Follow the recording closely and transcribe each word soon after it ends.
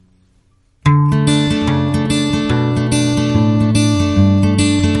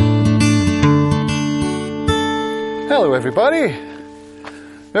Hello everybody,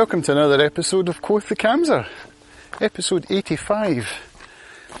 welcome to another episode of Quoth the Camser, episode 85,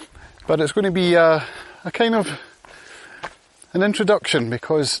 but it's going to be a kind of an introduction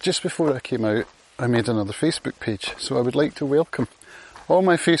because just before I came out I made another Facebook page, so I would like to welcome all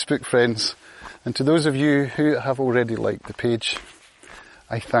my Facebook friends, and to those of you who have already liked the page,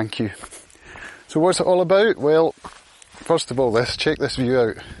 I thank you. So what's it all about? Well, first of all, check this view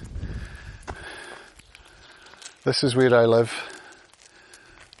out. This is where I live.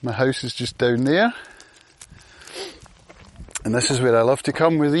 My house is just down there. And this is where I love to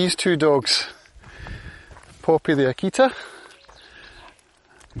come with these two dogs. Poppy the Akita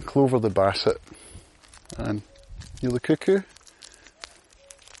and Clover the Basset. And you the cuckoo.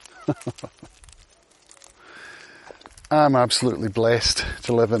 I'm absolutely blessed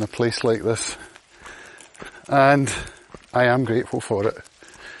to live in a place like this. And I am grateful for it.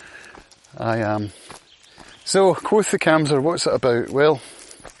 I am. So, Quoth the Camser, what's it about? Well,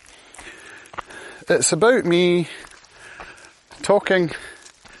 it's about me talking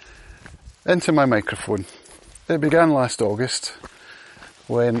into my microphone. It began last August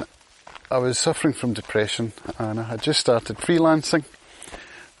when I was suffering from depression and I had just started freelancing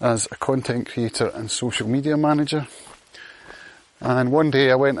as a content creator and social media manager. And one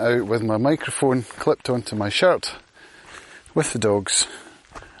day I went out with my microphone clipped onto my shirt with the dogs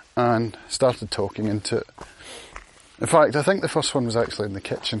and started talking into it. In fact, I think the first one was actually in the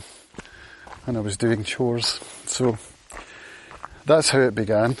kitchen and I was doing chores. So that's how it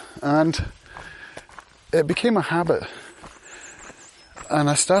began, and it became a habit. And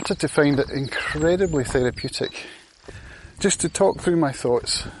I started to find it incredibly therapeutic just to talk through my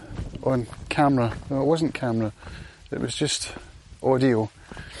thoughts on camera. No, it wasn't camera, it was just audio.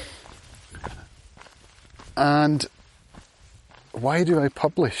 And why do I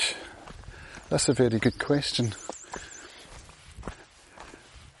publish? That's a very good question.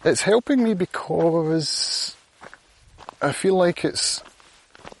 It's helping me because I feel like it's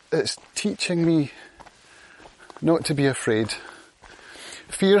teaching me not to be afraid.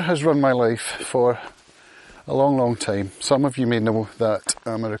 Fear has run my life for a long, long time. Some of you may know that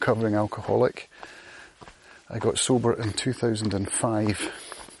I'm a recovering alcoholic. I got sober in 2005.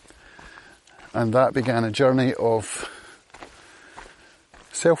 And that began a journey of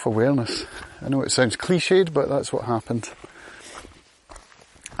self-awareness. I know it sounds cliched, but that's what happened.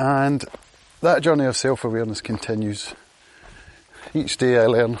 And that journey of self-awareness continues. Each day I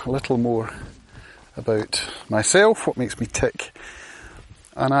learn a little more about myself, what makes me tick.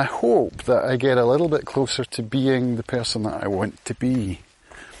 And I hope that I get a little bit closer to being the person that I want to be.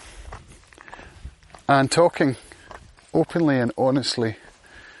 And talking openly and honestly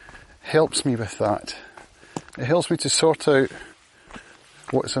helps me with that. It helps me to sort out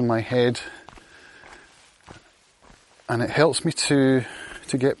what's in my head. And it helps me to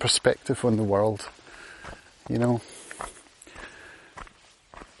get perspective on the world. You know,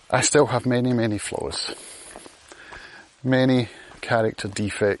 I still have many, many flaws. Many character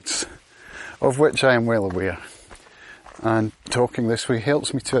defects, of which I am well aware. And talking this way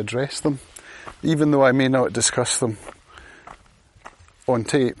helps me to address them, even though I may not discuss them on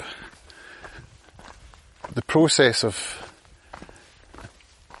tape. The process of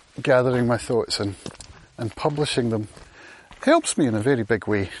gathering my thoughts and publishing them helps me in a very big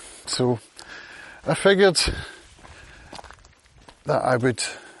way. So I figured that I would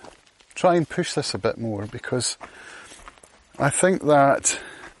try and push this a bit more because I think that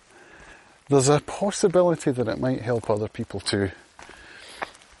there's a possibility that it might help other people too.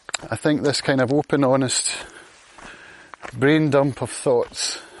 I think this kind of open, honest brain dump of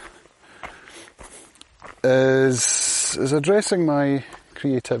thoughts is addressing my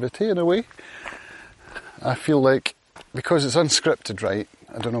creativity in a way. I feel like because it's unscripted, right?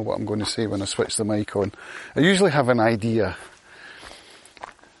 I don't know what I'm going to say when I switch the mic on. I usually have an idea,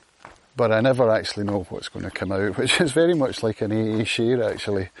 but I never actually know what's going to come out, which is very much like an AA share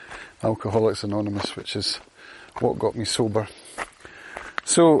actually, Alcoholics Anonymous, which is what got me sober.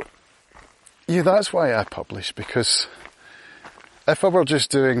 So, yeah, that's why I publish, because if I were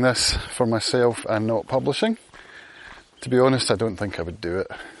just doing this for myself and not publishing, to be honest, I don't think I would do it.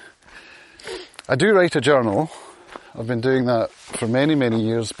 I do write a journal. I've been doing that for many, many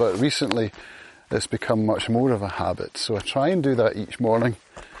years, but recently it's become much more of a habit. So I try and do that each morning.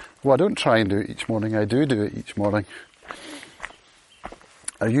 Well, I don't try and do it each morning, I do it each morning.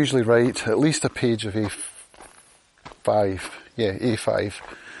 I usually write at least a page of A5,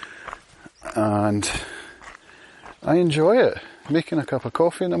 and I enjoy it. Making a cup of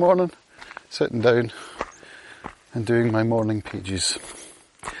coffee in the morning, sitting down and doing my morning pages.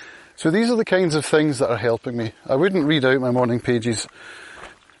 So these are the kinds of things that are helping me. I wouldn't read out my morning pages,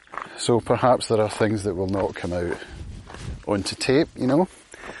 so perhaps there are things that will not come out onto tape, you know,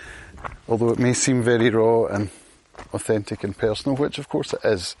 although it may seem very raw and authentic and personal, which of course it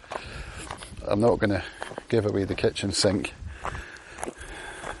is. I'm not going to give away the kitchen sink,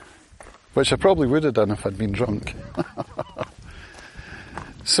 which I probably would have done if I'd been drunk.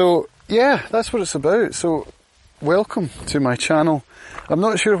 So yeah, that's what it's about. So welcome to my channel. I'm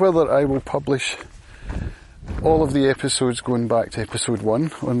not sure whether I will publish all of the episodes going back to episode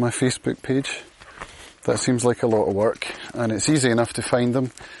 1 on my Facebook page. That seems like a lot of work, and it's easy enough to find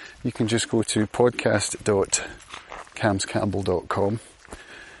them. You can just go to podcast.camscampbell.com,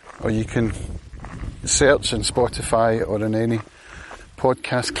 or you can search in Spotify or in any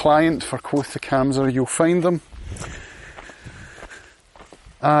podcast client for Quoth the Camser. You'll find them.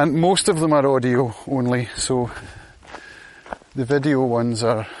 And most of them are audio only, so the video ones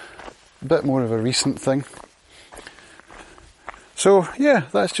are a bit more of a recent thing. So yeah,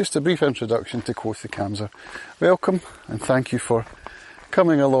 that's just a brief introduction to Quoth the Camser. Welcome, and thank you for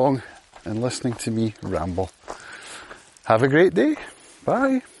coming along and listening to me ramble. Have a great day.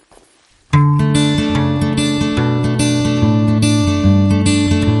 Bye.